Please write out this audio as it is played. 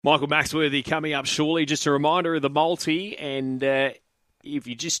Michael Maxworthy coming up shortly. Just a reminder of the multi, and if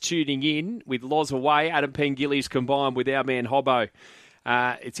you're just tuning in, with Loz away, Adam Pengilly's combined with our man Hobbo.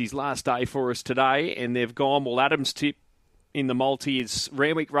 It's his last day for us today, and they've gone. Well, Adam's tip in the multi is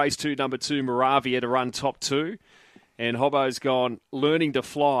Randwick Race 2, number 2, Moravia to run top 2. And Hobbo's gone Learning to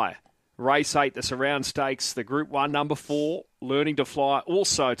Fly. Race 8, the Surround Stakes, the Group 1, number 4, Learning to Fly,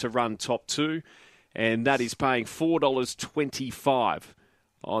 also to run top 2. And that is paying $4.25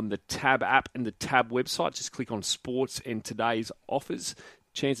 on the Tab app and the Tab website. Just click on Sports and today's offers.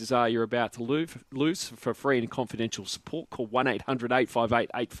 Chances are you're about to lose. For free and confidential support, call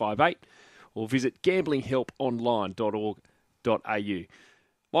 1-800-858-858 or visit gamblinghelponline.org.au.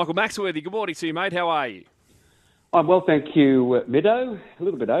 Michael Maxworthy, good morning to you, mate. How are you? I'm well, thank you, Middo. A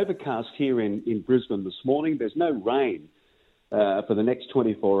little bit overcast here in Brisbane this morning. There's no rain for the next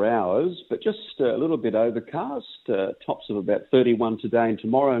 24 hours, but just a little bit overcast. Tops of about 31 today and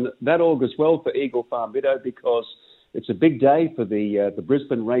tomorrow. And that augurs well for Eagle Farm, Middo, because it's a big day for the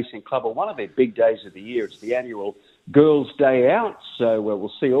Brisbane Racing Club, or one of their big days of the year. It's the annual Girls' Day Out, so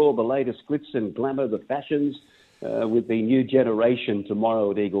we'll see all the latest glitz and glamour, the fashions, with the new generation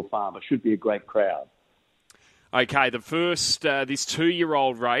tomorrow at Eagle Farm. It should be a great crowd. Okay, the first, this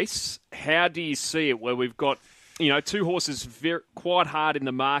 2-year-old race, how do you see it? Where we've got, two horses quite hard in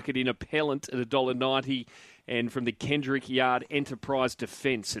the market in Appellant at $1.90 and from the Kendrick Yard Enterprise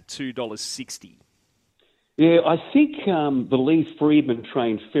Defence at $2.60. Yeah, I think the Lee Freedman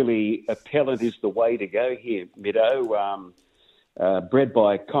trained filly Appellant is the way to go here, Middo. Bred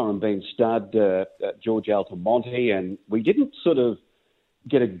by Coram Bean stud George Altamonte, and we didn't sort of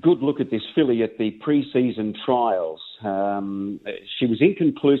get a good look at this filly at the pre-season trials. She was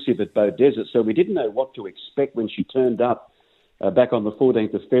inconclusive at Bow Desert, so we didn't know what to expect when she turned up back on the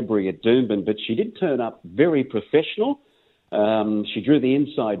 14th of February at Doomben, but she did turn up very professional. She drew the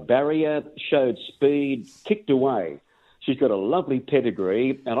inside barrier, showed speed, kicked away. She's got a lovely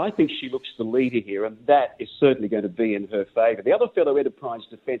pedigree, and I think she looks the leader here, and that is certainly going to be in her favour. The other fellow, Enterprise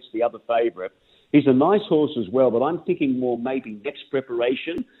Defence, the other favourite, he's a nice horse as well, but I'm thinking more maybe next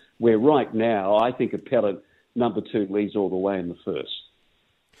preparation, where right now I think Appellant number 2 leads all the way in the first.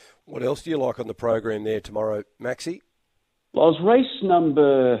 What else do you like on the program there tomorrow, Maxie? Well, as race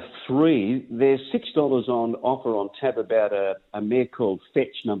number 3, there's $6 on offer on Tab about a mare called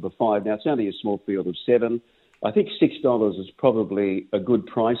Fetch number 5. Now, it's only a small field of 7. I think $6 is probably a good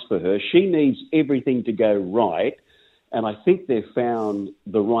price for her. She needs everything to go right, and I think they've found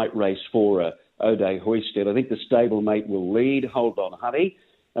the right race for her, O'Day Hoisted. I think the stablemate will lead, Hold On Honey,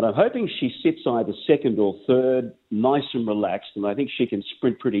 and I'm hoping she sits either second or third, nice and relaxed, and I think she can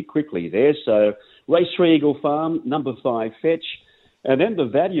sprint pretty quickly there. So race 3, Eagle Farm, number 5, Fetch. And then the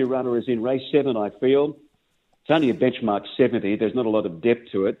value runner is in race 7, I feel. It's only a benchmark 70. There's not a lot of depth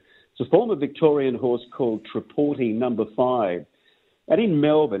to it. It's a former Victorian horse called Triporti, number 5. And in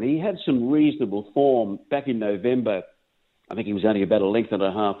Melbourne, he had some reasonable form back in November. I think he was only about a length and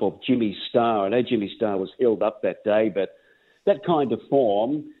a half off Jimmy Star. I know Jimmy Star was held up that day, but that kind of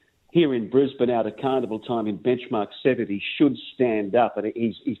form here in Brisbane out of carnival time in benchmark 70 should stand up. And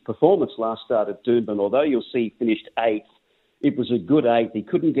his performance last start at Doomben, although you'll see he finished 8th, it was a good 8th. He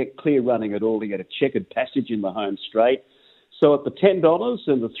couldn't get clear running at all. He had a checkered passage in the home straight. So at the $10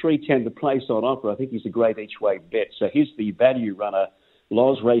 and the $3.10 to place on offer, I think he's a great each-way bet. So here's the value runner,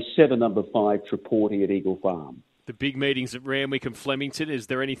 Loz, race 7, number 5, Triporti at Eagle Farm. The big meetings at Randwick and Flemington, is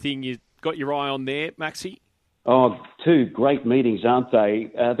there anything you've got your eye on there, Maxie? Oh, 2 great meetings, aren't they?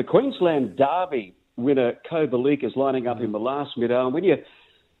 The Queensland Derby winner, Kovalik, is lining up in the last Middo. And when you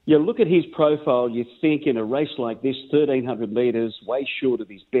look at his profile, you think in a race like this, 1,300 metres, way short of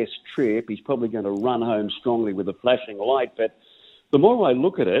his best trip, he's probably going to run home strongly with a flashing light. But the more I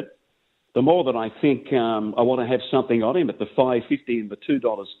look at it, the more that I think I want to have something on him at the $5.50 and the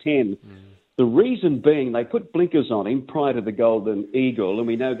 $2.10. The reason being, they put blinkers on him prior to the Golden Eagle, and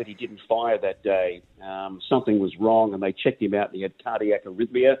we know that he didn't fire that day. Something was wrong, and they checked him out, and he had cardiac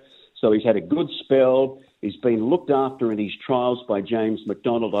arrhythmia. So he's had a good spell. He's been looked after in his trials by James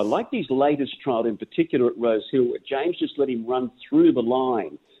McDonald. I like his latest trial, in particular at Rose Hill, where James just let him run through the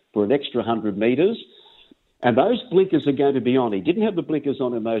line for an extra 100 metres. And those blinkers are going to be on. He didn't have the blinkers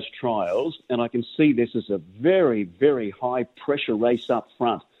on in those trials, and I can see this as a very, very high-pressure race up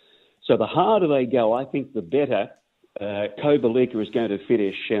front. So the harder they go, I think the better Kobalika is going to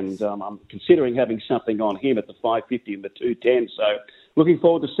finish. And I'm considering having something on him at the $5.50 and the $2.10. So looking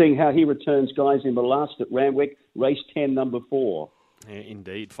forward to seeing how he returns, guys, in the last at Randwick, race 10, number 4. Yeah,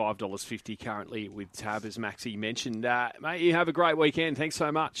 indeed, $5.50 currently with Tab, as Maxie mentioned. Mate, you have a great weekend. Thanks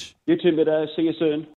so much. You too, Middo. See you soon.